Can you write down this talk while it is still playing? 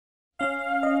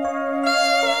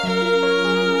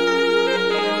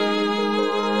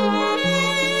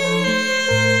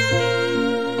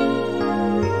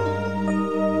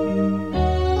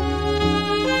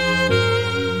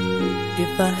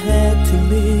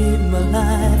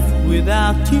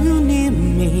without you near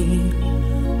me,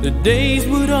 the days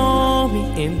would all be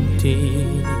empty.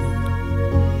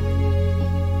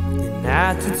 The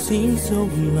nights would seem so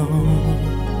long.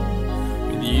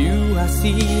 With you I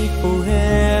see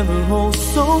forever oh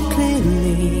so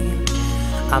clearly.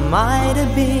 I might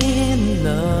have been in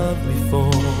love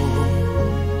before,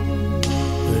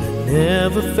 but I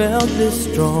never felt this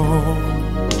strong.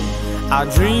 Our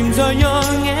dreams are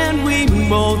young and we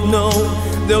both know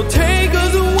they'll take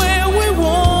us where we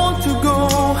want to go.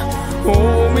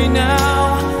 Hold me now,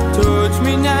 touch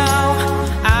me now,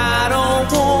 I don't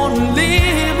want to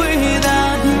live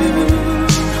without you.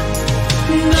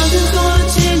 Nothing's gonna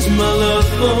change my love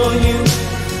for you.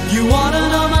 You wanna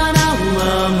know by now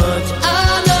how much I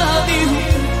love you.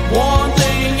 One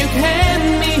thing you can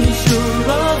be sure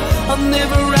of, I'll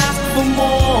never ask for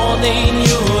more than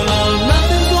your love.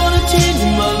 Nothing's gonna change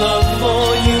my love for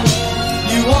you.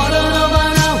 You wanna know by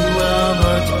now how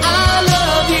much I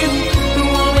love you. The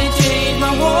one may change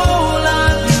my whole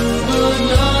life, you, but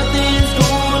nothing's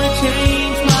gonna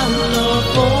change my love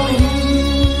for you.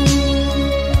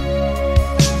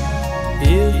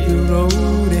 If the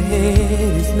road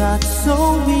ahead is not so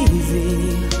easy,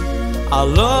 our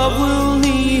love will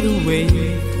lead a way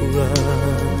for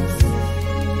us,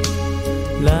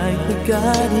 like the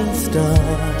guiding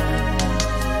star.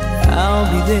 I'll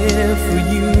be there for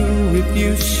you if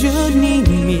you should need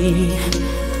me.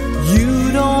 You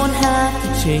don't have to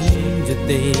change a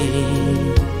thing.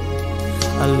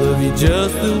 I love you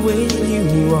just the way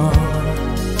you are.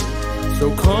 So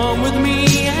come with me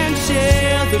and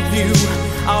share the view.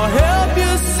 I'll help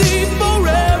you see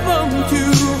forever.